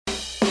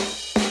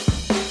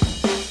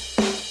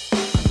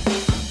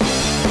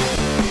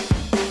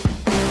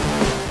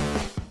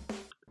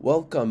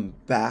Welcome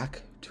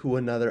back to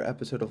another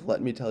episode of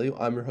Let Me Tell You.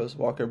 I'm your host,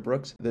 Walker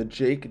Brooks. The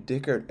Jake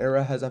Dickert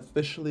era has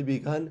officially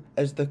begun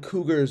as the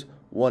Cougars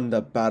won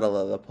the Battle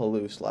of the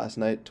Palouse last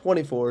night,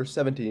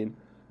 24-17.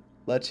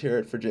 Let's hear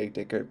it for Jake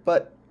Dickert,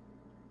 but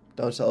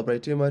don't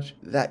celebrate too much.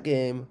 That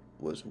game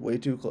was way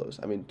too close.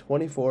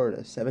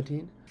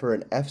 24-17 for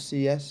an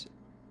FCS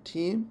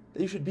team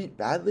that you should beat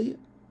badly.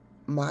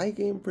 My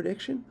game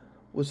prediction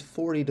was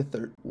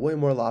 40-30, way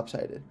more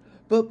lopsided.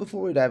 But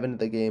before we dive into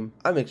the game,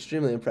 I'm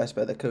extremely impressed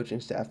by the coaching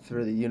staff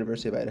for the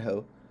University of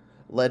Idaho,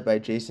 led by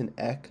Jason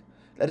Eck.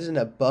 That is an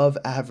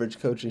above-average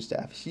coaching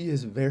staff. He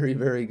is very,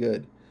 very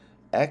good.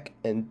 Eck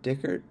and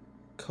Dickert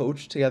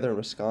coached together in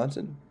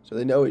Wisconsin, so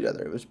they know each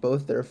other. It was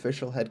both their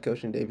official head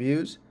coaching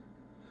debuts.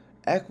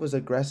 Eck was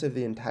aggressive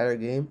the entire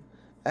game.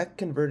 Eck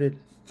converted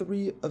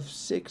 3 of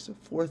 6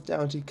 fourth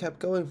downs. He kept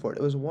going for it.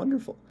 It was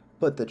wonderful.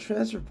 But the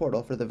transfer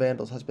portal for the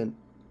Vandals has been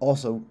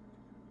also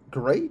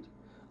great.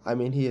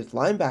 His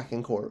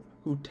linebacking core,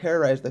 who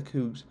terrorized the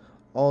Cougs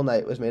all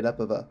night, was made up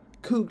of a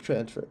Coug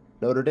transfer,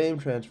 Notre Dame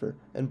transfer,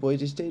 and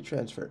Boise State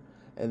transfer,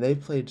 and they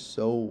played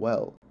so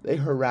well. They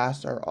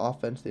harassed our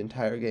offense the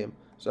entire game.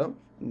 So,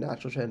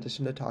 natural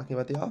transition to talking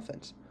about the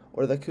offense,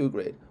 or the Coug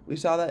raid. We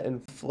saw that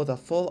with a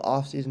full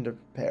offseason to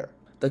prepare.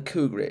 The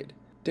Coug raid.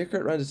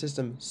 Dickert runs a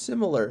system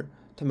similar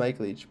to Mike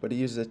Leach, but he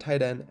uses a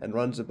tight end and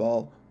runs the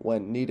ball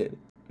when needed.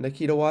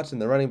 Nikita Watson,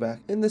 the running back,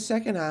 in the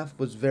second half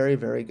was very,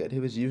 very good. He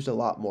was used a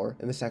lot more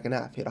in the second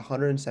half. He had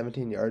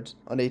 117 yards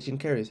on 18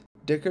 carries.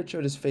 Dickert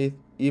showed his faith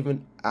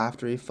even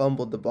after he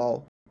fumbled the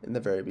ball in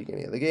the very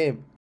beginning of the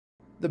game.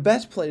 The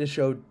best play to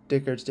show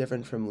Dickert's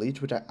difference from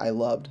Leach, which I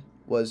loved,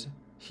 was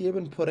he had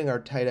been putting our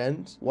tight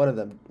ends, one of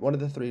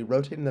the three,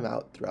 rotating them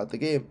out throughout the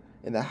game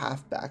in the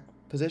halfback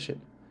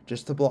position,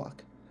 just to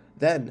block.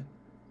 Then,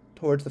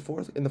 in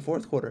the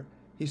fourth quarter,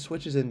 he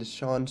switches into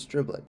Sean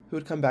Stribling, who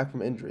had come back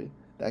from injury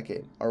that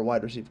game, our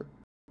wide receiver.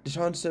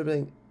 Deshaun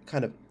Stribling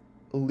kind of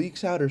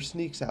leaks out or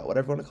sneaks out,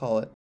 whatever you want to call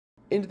it,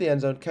 into the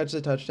end zone, catches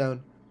a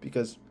touchdown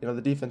because,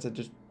 the defense had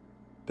just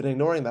been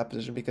ignoring that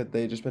position because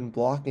they had just been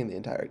blocking the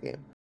entire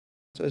game.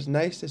 So it's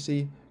nice to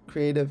see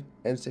creative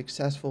and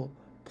successful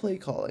play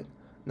calling,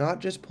 not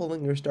just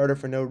pulling your starter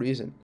for no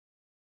reason.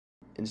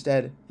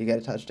 Instead, you get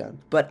a touchdown.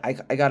 But I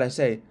gotta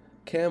say,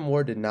 Cam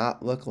Moore did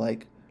not look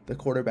like the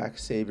quarterback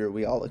savior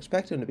we all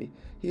expect him to be.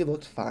 He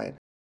looked fine.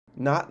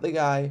 Not the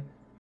guy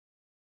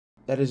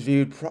that is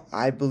viewed,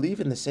 I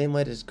believe, in the same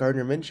light as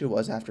Gardner Minshew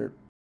was after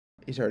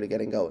he started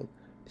getting going.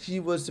 He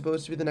was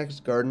supposed to be the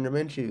next Gardner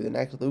Minshew, the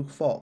next Luke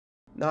Falk.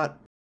 Not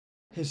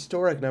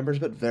historic numbers,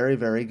 but very,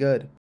 very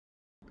good.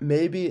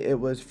 Maybe it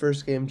was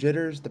first game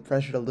jitters, the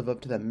pressure to live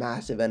up to the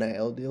massive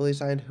NIL deal he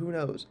signed, who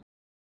knows.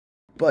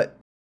 But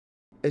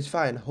it's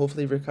fine.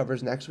 Hopefully he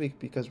recovers next week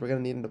because we're going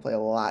to need him to play a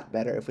lot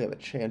better if we have a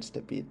chance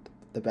to beat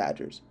the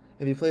Badgers.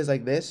 If he plays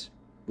like this,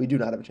 we do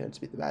not have a chance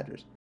to beat the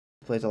Badgers.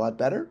 If he plays a lot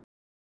better,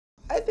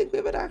 I think we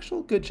have an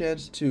actual good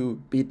chance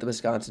to beat the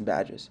Wisconsin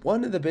Badgers.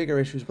 One of the bigger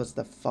issues was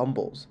the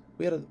fumbles.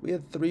 We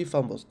had 3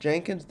 fumbles.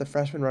 Jenkins, the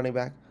freshman running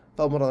back,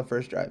 fumbled on the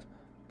first drive.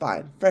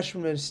 Fine.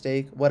 Freshman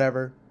mistake,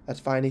 whatever. That's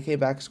fine. He came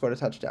back, scored a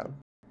touchdown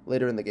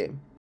later in the game.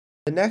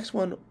 The next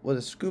one was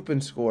a scoop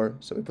and score.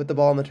 So we put the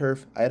ball on the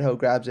turf. Idaho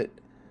grabs it,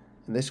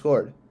 and they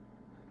scored.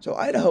 So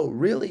Idaho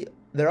really,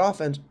 their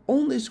offense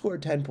only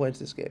scored 10 points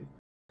this game.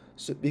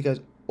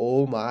 Because,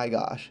 oh my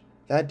gosh,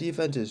 that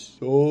defense is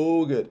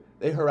so good.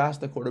 They harassed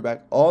the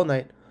quarterback all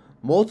night.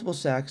 Multiple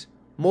sacks,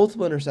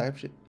 multiple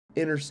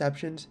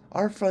interceptions.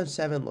 Our front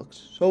 7 looks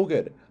so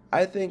good.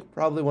 I think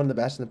probably one of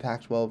the best in the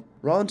Pac-12.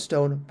 Ron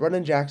Stone,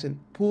 Brennan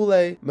Jackson,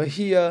 Poulet,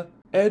 Mejia,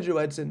 Andrew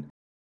Edson,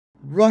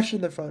 rushing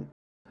the front,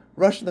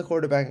 rushing the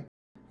quarterback.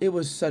 It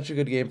was such a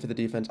good game for the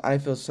defense. I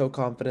feel so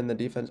confident in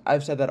the defense.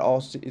 I've said that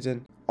all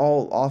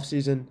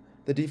off-season.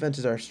 The defense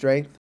is our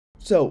strength.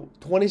 So,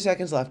 20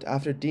 seconds left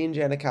after Dean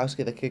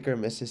Janikowski, the kicker,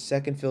 missed his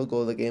second field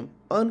goal of the game.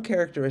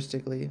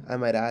 Uncharacteristically, I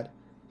might add.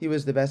 He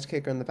was the best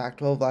kicker in the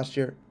Pac-12 last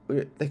year.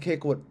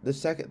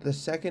 The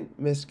second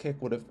missed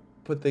kick would have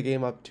put the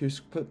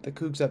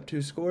Cougs up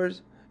 2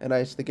 scores and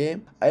iced the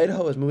game.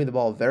 Idaho is moving the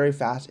ball very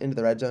fast into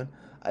the red zone.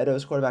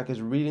 Idaho's quarterback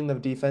is reading the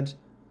defense,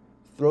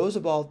 throws the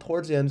ball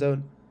towards the end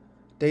zone.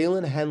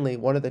 Dalen Henley,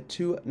 one of the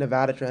 2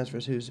 Nevada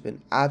transfers who's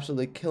been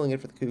absolutely killing it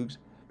for the Cougs,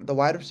 the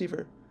wide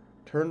receiver,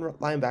 turned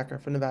linebacker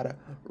for Nevada,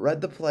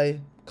 read the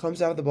play, comes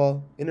down with the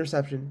ball,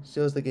 interception,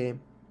 steals the game,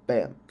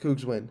 bam,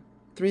 Cougs win.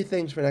 3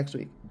 things for next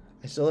week.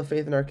 I still have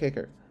faith in our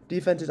kicker.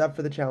 Defense is up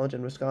for the challenge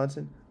in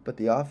Wisconsin, but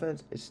the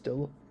offense is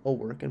still a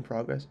work in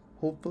progress.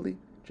 Hopefully,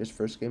 just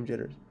first game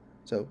jitters.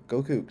 So,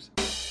 go Cougs.